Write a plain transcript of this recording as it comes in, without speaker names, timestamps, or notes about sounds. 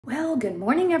Well, good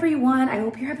morning everyone. I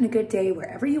hope you're having a good day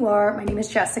wherever you are. My name is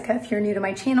Jessica if you're new to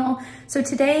my channel. So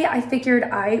today I figured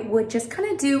I would just kind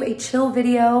of do a chill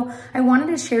video. I wanted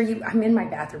to share you, I'm in my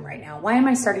bathroom right now. Why am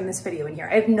I starting this video in here?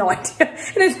 I have no idea. And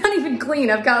it's not even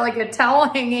clean. I've got like a towel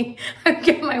hanging. I've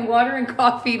got my water and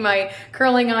coffee, my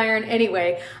curling iron.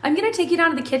 Anyway, I'm gonna take you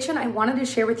down to the kitchen. I wanted to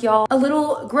share with y'all a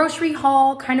little grocery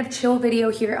haul, kind of chill video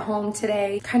here at home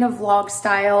today, kind of vlog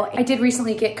style. I did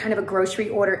recently get kind of a grocery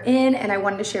order in and I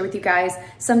wanted to share with you guys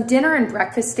some dinner and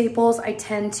breakfast staples I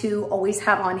tend to always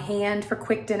have on hand for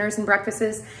quick dinners and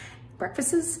breakfasts.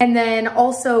 And then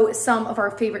also some of our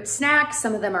favorite snacks.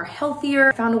 Some of them are healthier.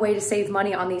 I found a way to save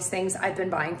money on these things I've been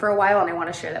buying for a while and I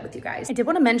want to share that with you guys. I did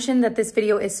want to mention that this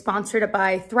video is sponsored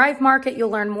by Thrive Market.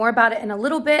 You'll learn more about it in a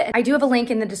little bit. I do have a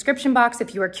link in the description box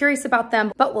if you are curious about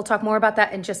them, but we'll talk more about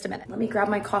that in just a minute. Let me grab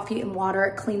my coffee and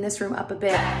water, clean this room up a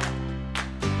bit.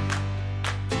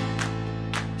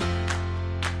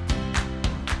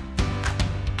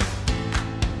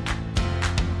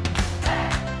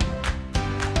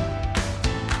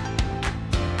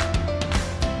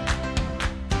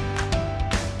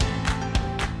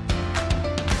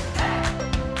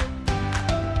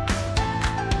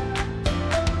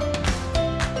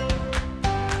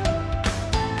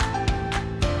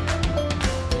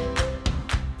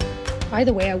 By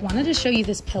the way, I wanted to show you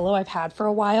this pillow I've had for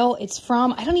a while. It's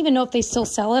from, I don't even know if they still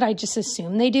sell it. I just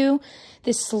assume they do.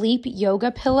 This sleep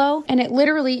yoga pillow. And it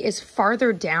literally is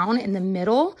farther down in the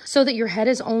middle so that your head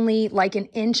is only like an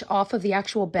inch off of the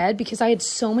actual bed because I had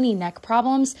so many neck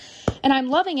problems and I'm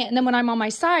loving it. And then when I'm on my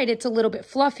side, it's a little bit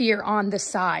fluffier on the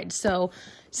side. So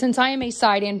since I am a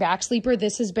side and back sleeper,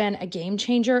 this has been a game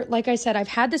changer. Like I said, I've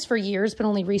had this for years, but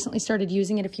only recently started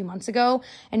using it a few months ago.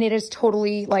 And it has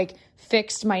totally like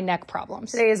fixed my neck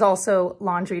problems. Today is also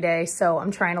laundry day. So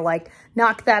I'm trying to like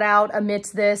knock that out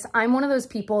amidst this. I'm one of those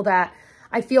people that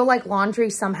I feel like laundry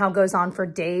somehow goes on for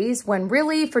days when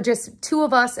really for just two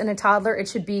of us and a toddler, it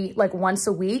should be like once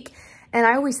a week. And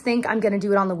I always think I'm going to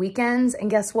do it on the weekends. And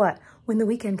guess what? When the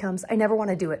weekend comes, I never want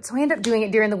to do it. So I end up doing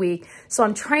it during the week. So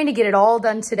I'm trying to get it all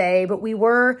done today, but we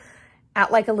were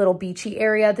at like a little beachy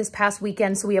area this past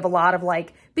weekend. So we have a lot of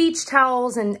like beach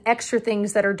towels and extra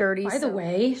things that are dirty. By the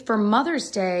way, for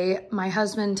Mother's Day, my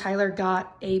husband Tyler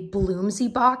got a Bloomsy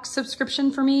box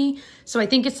subscription for me. So I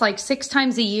think it's like 6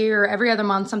 times a year, every other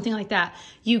month, something like that.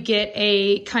 You get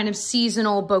a kind of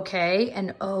seasonal bouquet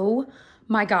and oh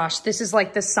my gosh, this is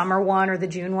like the summer one or the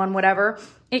June one, whatever.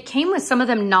 It came with some of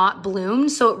them not bloomed.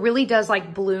 So it really does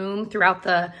like bloom throughout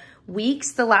the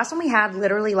weeks. The last one we had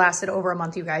literally lasted over a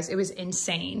month, you guys. It was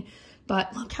insane,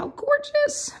 but look how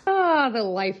gorgeous. Ah, the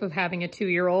life of having a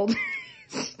 2-year-old.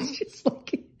 It's just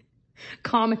like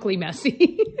comically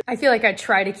messy. I feel like I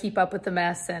try to keep up with the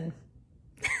mess and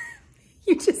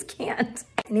you just can't.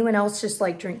 Anyone else just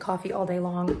like drink coffee all day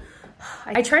long?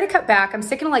 I try to cut back. I'm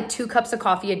sticking to like 2 cups of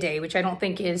coffee a day, which I don't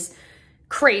think is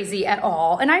crazy at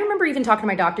all. And I remember even talking to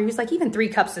my doctor, who's like, even 3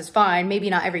 cups is fine. Maybe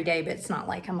not every day, but it's not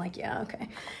like, I'm like, yeah, okay.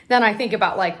 Then I think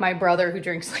about like my brother who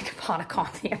drinks like a pot of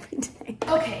coffee every day.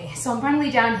 Okay, so I'm finally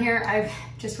down here. I've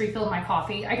just refilled my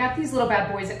coffee. I got these little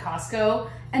bad boys at Costco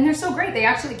and they're so great. They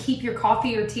actually keep your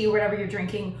coffee or tea or whatever you're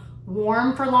drinking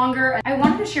warm for longer. I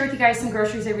wanted to share with you guys some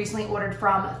groceries I recently ordered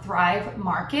from Thrive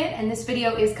Market, and this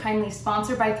video is kindly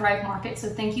sponsored by Thrive Market, so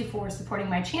thank you for supporting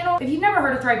my channel. If you've never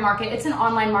heard of Thrive Market, it's an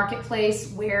online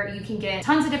marketplace where you can get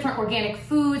tons of different organic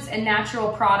foods and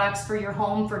natural products for your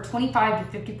home for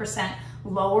 25 to 50%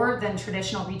 lower than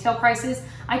traditional retail prices.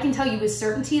 I can tell you with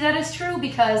certainty that is true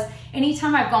because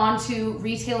anytime I've gone to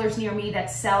retailers near me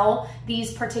that sell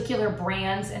these particular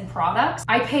brands and products,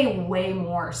 I pay way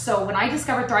more. So when I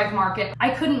discovered Thrive Market,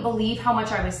 I couldn't believe how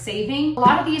much I was saving. A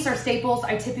lot of these are staples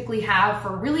I typically have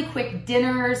for really quick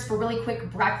dinners, for really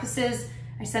quick breakfasts.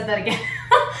 I said that again.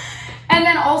 And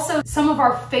then also some of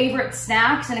our favorite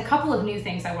snacks and a couple of new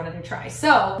things I wanted to try.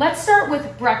 So let's start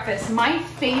with breakfast. My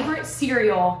favorite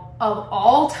cereal of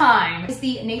all time is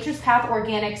the Nature's Path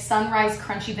Organic Sunrise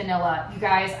Crunchy Vanilla. You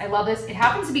guys, I love this. It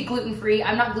happens to be gluten-free.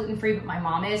 I'm not gluten-free, but my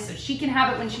mom is, so she can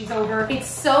have it when she's over. It's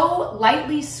so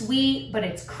lightly sweet, but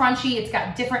it's crunchy. It's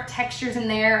got different textures in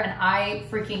there, and I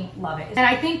freaking love it. And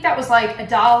I think that was like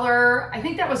 $1. I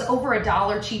think that was over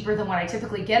 $1 cheaper than what I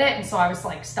typically get it, and so I was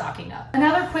like stocking up.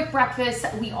 Another quick breakfast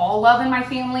that we all love in my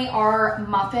family are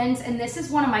muffins, and this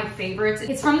is one of my favorites.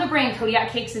 It's from the brand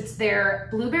Kodiak Cakes. It's their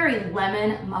blueberry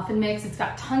lemon muffin mix. It's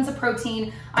got tons of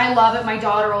protein. I love it. My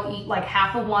daughter will eat like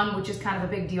half of one, which is kind of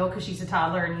a big deal because she's a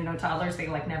toddler and you know toddlers, they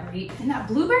like never eat. And that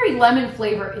blueberry lemon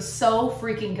flavor is so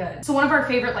freaking good. So one of our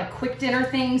favorite like quick dinner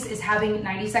things is having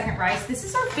 90-second rice. This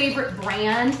is our favorite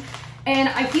brand And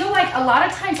I feel like a lot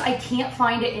of times I can't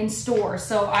find it in stores.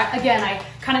 So I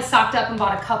kind of stocked up and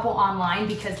bought a couple online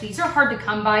because these are hard to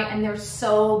come by and they're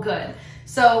so good.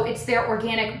 So it's their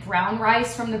organic brown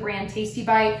rice from the brand Tasty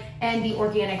Bite and the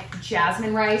organic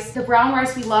jasmine rice. The brown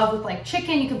rice we love with like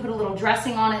chicken. You can put a little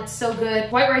dressing on it. It's so good.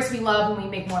 White rice we love when we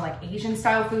make more like Asian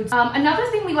style foods. Another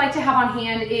thing we like to have on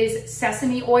hand is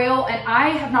sesame oil. And I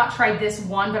have not tried this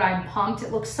one, but I'm pumped.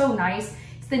 It looks so nice.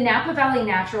 It's the Napa Valley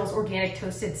Naturals Organic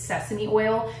Toasted Sesame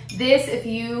Oil. This, if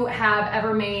you have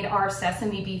ever made our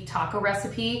sesame beef taco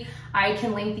recipe, I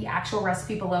can link the actual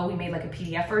recipe below. We made like a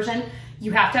PDF version.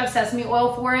 You have to have sesame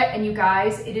oil for it. And you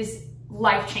guys, it is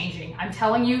life-changing. I'm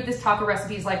telling you, this taco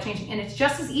recipe is life-changing. And it's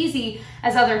just as easy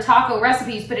as other taco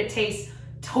recipes, but it tastes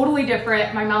totally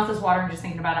different. My mouth is watering just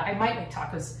thinking about it. I might make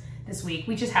tacos this week.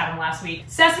 We just had them last week.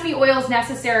 Sesame oil is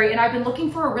necessary, and I've been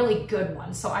looking for a really good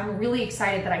one. So I'm really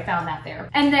excited that I found that there.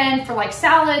 And then for like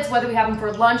salads, whether we have them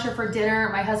for lunch or for dinner,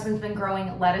 my husband's been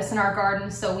growing lettuce in our garden.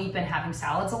 So we've been having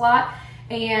salads a lot.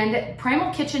 And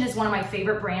Primal Kitchen is one of my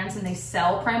favorite brands, and they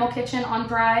sell Primal Kitchen on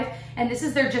Thrive. And this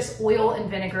is their just oil and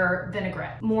vinegar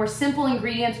vinaigrette. More simple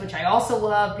ingredients, which I also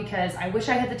love because I wish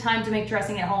I had the time to make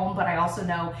dressing at home, but I also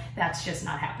know that's just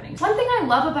not happening. One thing I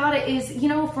love about it is, you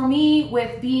know, for me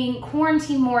with being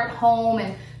quarantined more at home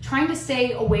and trying to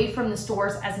stay away from the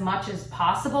stores as much as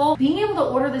possible, being able to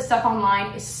order this stuff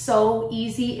online is so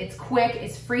easy. It's quick,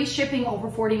 it's free shipping over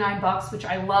 49 bucks, which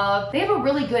I love. They have a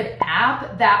really good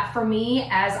app that for me,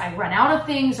 as I run out of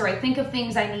things or I think of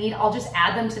things I need, I'll just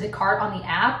add them to the cart on the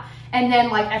app. And then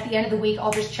like at the end of the week,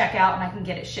 I'll just check out and I can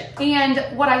get it shipped. And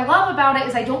what I love about it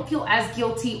is I don't feel as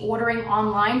guilty ordering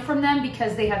online from them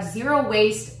because they have zero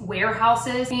waste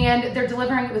warehouses and they're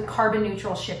delivering it with carbon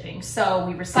neutral shipping. So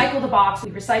we recycle the box,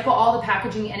 we recycle all the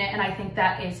packaging in it. And I think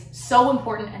that is so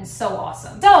important and so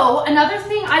awesome. So another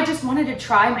thing I just wanted to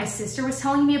try, my sister was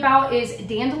telling me about, is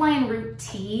dandelion root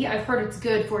tea. I've heard it's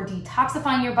good for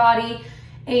detoxifying your body.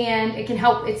 And it can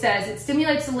help, it says, it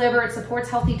stimulates the liver, it supports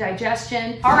healthy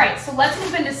digestion. All right, so let's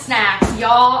move into snacks.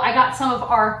 Y'all, I got some of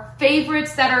our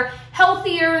favorites that are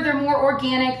healthier, they're more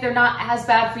organic, they're not as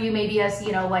bad for you maybe as,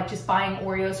 you know, like just buying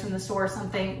Oreos from the store or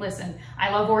something. Listen, I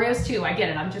love Oreos too, I get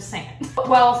it, I'm just saying.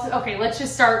 Well, okay, let's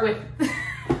just start with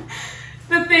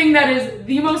the thing that is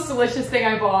the most delicious thing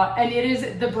I bought, and it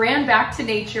is the brand Back to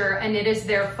Nature, and it is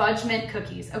their fudge mint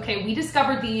cookies. Okay, we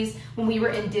discovered these when we were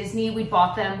in Disney. We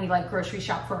bought them, we like grocery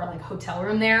shop for our like hotel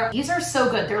room there. These are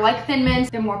so good. They're like Thin Mints,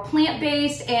 they're more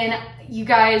plant-based, and you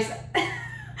guys,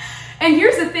 and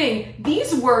here's the thing,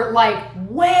 these were like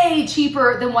way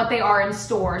cheaper than what they are in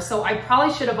stores. So I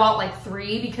probably should have bought like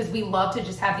 3 because we love to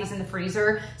just have these in the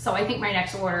freezer. So I think my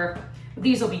next order,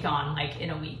 these will be gone like in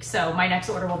a week. So my next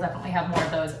order will definitely have more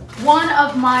of those. One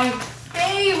of my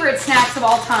favorite snacks of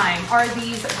all time are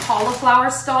these cauliflower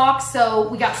stalks. So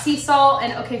we got sea salt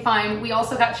and okay, fine. We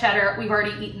also got cheddar. We've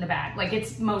already eaten the bag. Like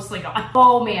it's mostly gone.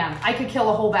 Oh man, I could kill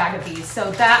a whole bag of these.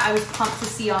 So that I was pumped to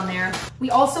see on there. We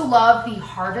also love the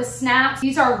harvest snaps.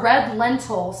 These are red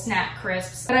lentil snack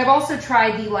crisps, but I've also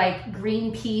tried the like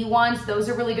green pea ones. Those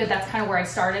are really good. That's kind of where I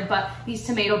started, but these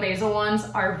tomato basil ones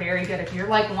are very good. If you're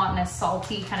like wanting a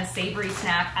salty kind of savory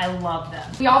snack, I love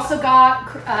them. We also got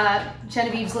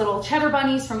Genevieve's little cheddar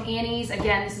bunnies from Annie's.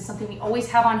 Again, this is something we always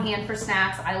have on hand for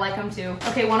snacks. I like them too.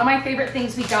 Okay, one of my favorite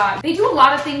things we got, they do a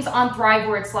lot of things on Thrive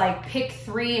where it's like pick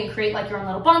 3 and create like your own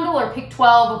little bundle, or pick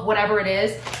 12 of whatever it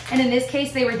is. And in this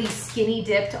case, they were these skinny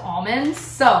dipped almonds.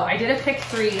 So I did a pick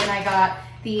 3 and I got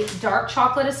the dark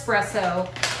chocolate espresso,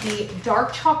 the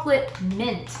dark chocolate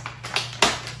mint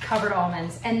covered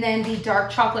almonds, and then the dark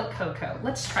chocolate cocoa.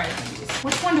 Let's try these.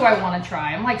 Which one do I want to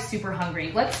try? I'm like super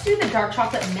hungry. Let's do the dark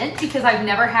chocolate mint because I've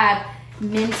never had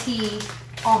minty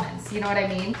almonds. You know what I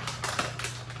mean?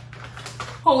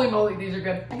 Holy moly, these are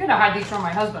good. I'm gonna hide these from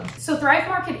my husband. So Thrive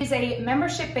Market is a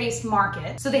membership-based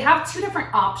market. So they have 2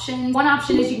 different options. One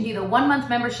option is you can do the 1-month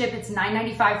membership. It's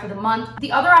 $9.95 for the month.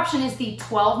 The other option is the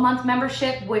 12-month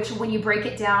membership, which when you break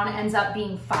it down ends up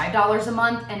being $5 a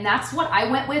month. And that's what I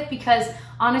went with because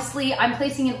honestly, I'm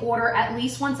placing an order at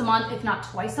least once a month, if not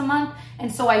twice a month.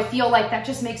 And so I feel like that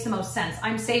just makes the most sense.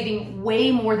 I'm saving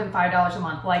way more than $5 a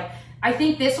month. Like, I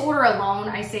think this order alone,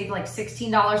 I saved like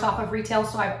 $16 off of retail,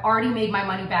 so I've already made my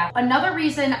money back. Another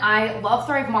reason I love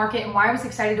Thrive Market and why I was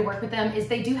excited to work with them is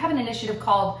they do have an initiative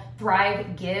called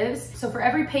Thrive Gives. So for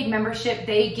every paid membership,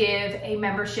 they give a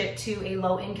membership to a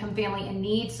low-income family in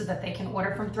need so that they can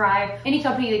order from Thrive. Any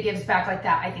company that gives back like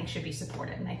that, I think should be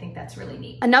supported, and I think that's really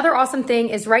neat. Another awesome thing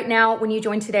is right now, when you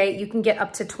join today, you can get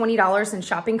up to $20 in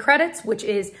shopping credits, which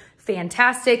is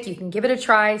fantastic. You can give it a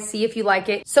try, see if you like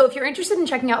it. So if you're interested in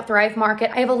checking out Thrive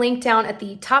Market, I have a link down at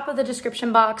the top of the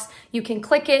description box. You can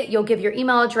click it, you'll give your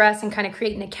email address and kind of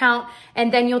create an account,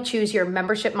 and then you'll choose your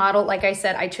membership model. Like I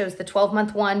said, I chose the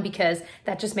 12-month one because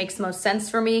that just makes the most sense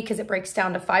for me because it breaks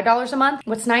down to $5 a month.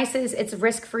 What's nice is it's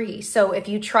risk-free. So if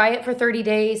you try it for 30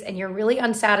 days and you're really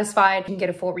unsatisfied, you can get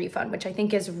a full refund, which I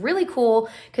think is really cool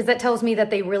because that tells me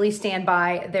that they really stand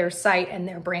by their site and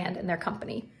their brand and their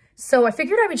company. So I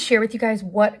figured I would share with you guys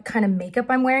what kind of makeup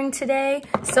I'm wearing today.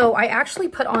 So I actually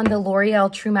put on the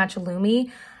L'Oreal True Match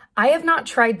Illumi. I have not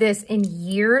tried this in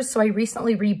years, so I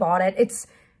recently rebought it. It's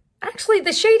actually,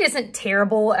 the shade isn't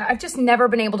terrible. I've just never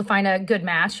been able to find a good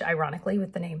match, ironically,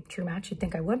 with the name True Match. You'd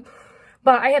think I would.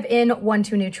 But I have in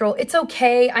 1-2 neutral. It's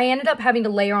okay. I ended up having to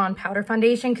layer on powder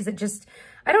foundation because it just,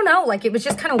 I don't know, like it was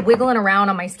just kind of wiggling around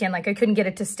on my skin. Like I couldn't get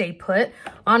it to stay put.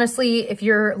 Honestly, if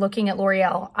you're looking at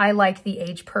L'Oreal, I like the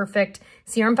Age Perfect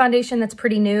Serum Foundation that's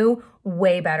pretty new,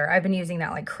 way better. I've been using that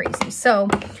like crazy. So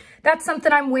that's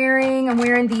something I'm wearing. I'm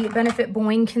wearing the Benefit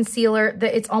Boing Concealer.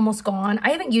 It's almost gone. I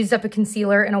haven't used up a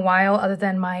concealer in a while other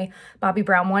than my Bobbi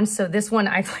Brown one. So this one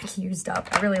I've like used up.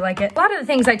 I really like it. A lot of the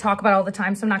things I talk about all the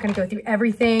time, so I'm not going to go through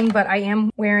everything, but I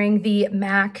am wearing the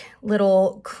MAC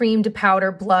little creamed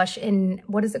powder blush in,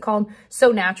 what is it called?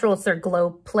 So Natural. It's their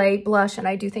Glow Play blush. And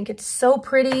I do think it's so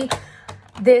pretty.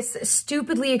 This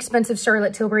stupidly expensive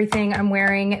Charlotte Tilbury thing, I'm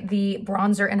wearing the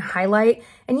bronzer and highlight.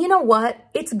 And you know what?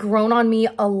 It's grown on me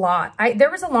a lot.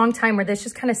 There was a long time where this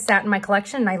just kind of sat in my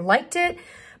collection and I liked it,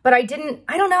 but I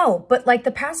don't know. But like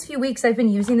the past few weeks, I've been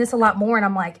using this a lot more and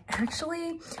I'm like,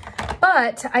 actually,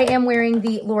 but I am wearing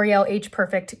the L'Oreal Age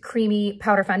Perfect Creamy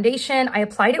Powder Foundation. I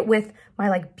applied it with my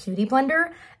like beauty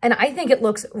blender and I think it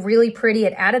looks really pretty.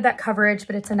 It added that coverage,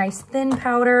 but it's a nice thin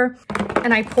powder.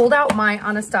 And I pulled out my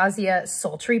Anastasia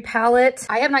Sultry palette.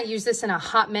 I have not used this in a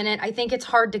hot minute. I think it's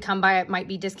hard to come by. It might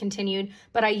be discontinued,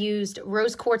 but I used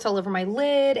rose quartz all over my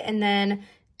lid and then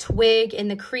Twig in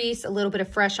the crease, a little bit of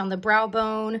Fresh on the brow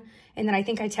bone. And then I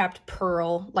think I tapped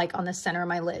Pearl like on the center of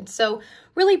my lid. So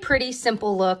really pretty,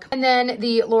 simple look. And then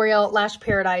the L'Oreal Lash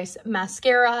Paradise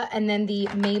mascara and then the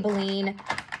Maybelline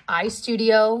Eye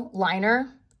Studio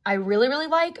liner. I really, really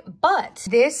like, but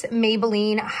this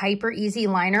Maybelline Hyper Easy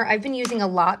Liner, I've been using a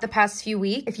lot the past few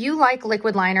weeks. If you like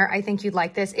liquid liner, I think you'd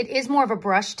like this. It is more of a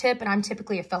brush tip, and I'm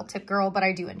typically a felt tip girl, but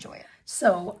I do enjoy it.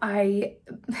 So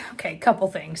okay, couple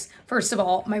things. First of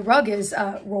all, my rug is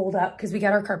rolled up because we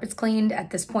got our carpets cleaned at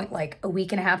this point like a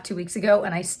week and a half, 2 weeks ago,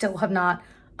 and I still have not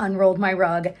unrolled my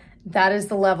rug. That is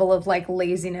the level of like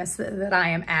laziness that I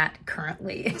am at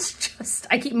currently. It's just,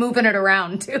 I keep moving it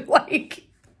around too, like...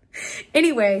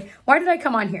 Anyway, why did I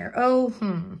come on here?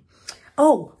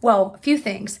 Oh, well, a few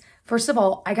things. First of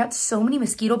all, I got so many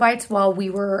mosquito bites while we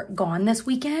were gone this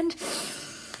weekend.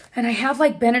 And I have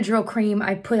like Benadryl cream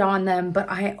I put on them, but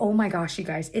oh my gosh, you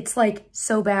guys, it's like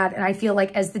so bad. And I feel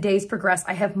like as the days progress,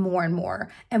 I have more and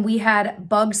more. And we had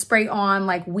bug spray on,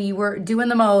 like we were doing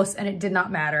the most and it did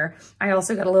not matter. I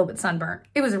also got a little bit sunburnt.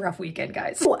 It was a rough weekend,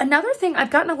 guys. So another thing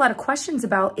I've gotten a lot of questions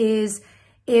about is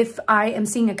if I am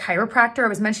seeing a chiropractor. I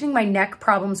was mentioning my neck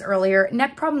problems earlier.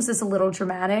 Neck problems is a little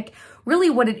dramatic.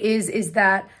 Really what it is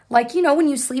that, like, you know, when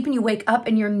you sleep and you wake up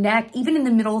and your neck, even in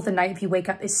the middle of the night, if you wake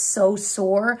up, is so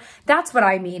sore. That's what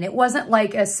I mean. It wasn't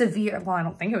like a severe, well, I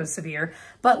don't think it was severe,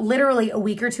 but literally a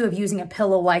week or two of using a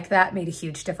pillow like that made a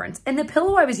huge difference. And the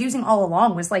pillow I was using all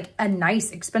along was like a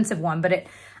nice, expensive one, but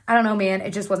I don't know, man,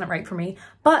 it just wasn't right for me.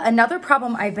 But another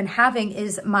problem I've been having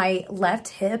is my left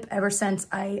hip ever since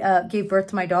I gave birth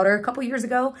to my daughter a couple years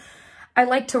ago. I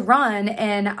like to run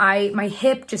and my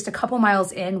hip just a couple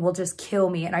miles in will just kill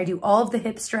me. And I do all of the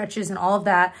hip stretches and all of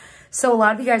that. So a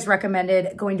lot of you guys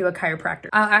recommended going to a chiropractor.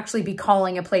 I'll actually be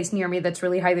calling a place near me that's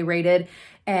really highly rated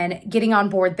and getting on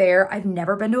board there. I've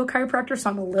never been to a chiropractor, so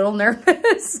I'm a little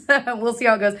nervous. We'll see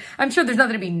how it goes. I'm sure there's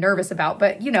nothing to be nervous about,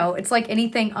 but you know, it's like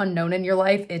anything unknown in your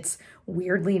life. It's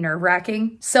weirdly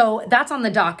nerve-wracking. So that's on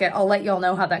the docket. I'll let y'all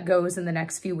know how that goes in the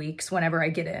next few weeks whenever I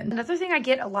get in. Another thing I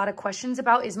get a lot of questions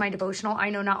about is my devotional.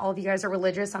 I know not all of you guys are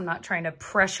religious. I'm not trying to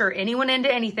pressure anyone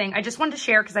into anything. I just wanted to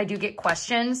share because I do get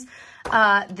questions.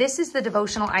 This is the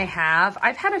devotional I have.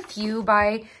 I've had a few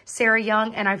by Sarah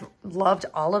Young and I've loved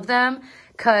all of them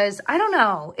because I don't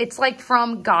know, it's like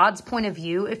from God's point of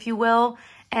view, if you will.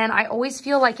 And I always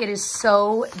feel like it is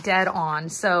so dead on.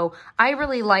 So I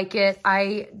really like it.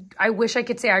 I wish I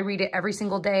could say I read it every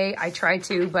single day. I try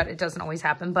to, but it doesn't always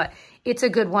happen. But it's a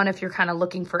good one if you're kind of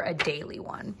looking for a daily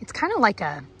one. It's kind of like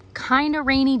a kind of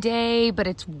rainy day, but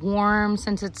it's warm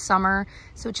since it's summer.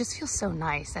 So it just feels so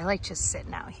nice. I like just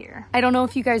sitting out here. I don't know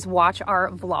if you guys watch our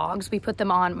vlogs. We put them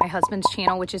on my husband's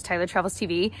channel, which is Tyler Travels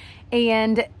TV.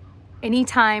 And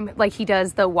anytime like he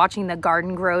does the watching the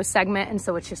garden grow segment, and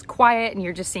so it's just quiet and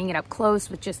you're just seeing it up close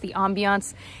with just the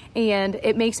ambiance. And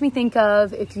it makes me think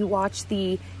of, if you watch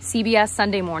the CBS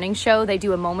Sunday morning show, they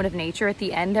do a moment of nature at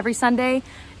the end every Sunday,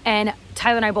 and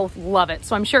Tyler and I both love it.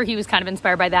 So I'm sure he was kind of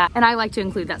inspired by that, and I like to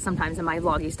include that sometimes in my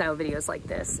vloggy style videos like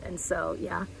this. And so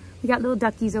yeah, we got little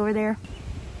duckies over there.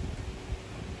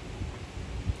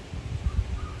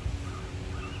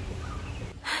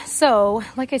 So,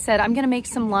 like I said, I'm gonna make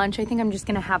some lunch. I think I'm just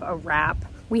gonna have a wrap.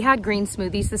 We had green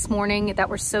smoothies this morning that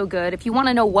were so good. If you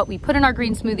wanna know what we put in our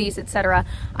green smoothies, etc.,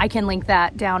 I can link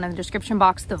that down in the description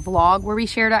box, the vlog where we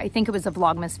shared it. I think it was a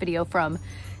Vlogmas video from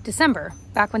December,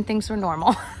 back when things were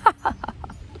normal.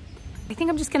 I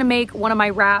think I'm just gonna make one of my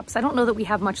wraps. I don't know that we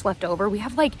have much left over. We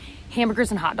have like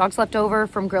hamburgers and hot dogs left over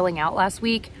from grilling out last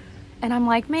week. And I'm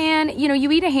like, man, you know,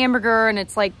 you eat a hamburger and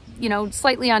it's like, you know,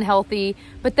 slightly unhealthy,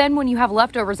 but then when you have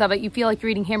leftovers of it, you feel like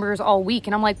you're eating hamburgers all week.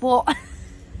 And I'm like, well,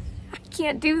 I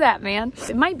can't do that, man.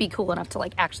 It might be cool enough to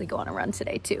like actually go on a run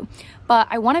today too. But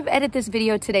I want to edit this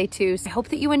video today too. So I hope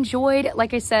that you enjoyed.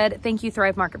 Like I said, thank you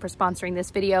Thrive Market for sponsoring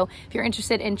this video. If you're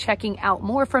interested in checking out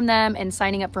more from them and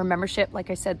signing up for a membership, like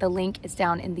I said, the link is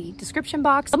down in the description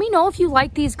box. Let me know if you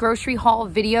like these grocery haul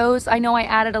videos. I know I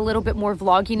added a little bit more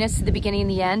vlogginess to the beginning and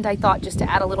the end. I thought just to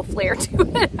add a little flair to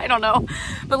it. I don't know.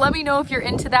 But let me know if you're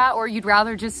into that, or you'd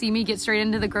rather just see me get straight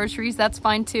into the groceries. That's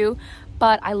fine too.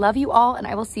 But I love you all, and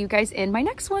I will see you guys in my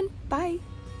next one. Bye.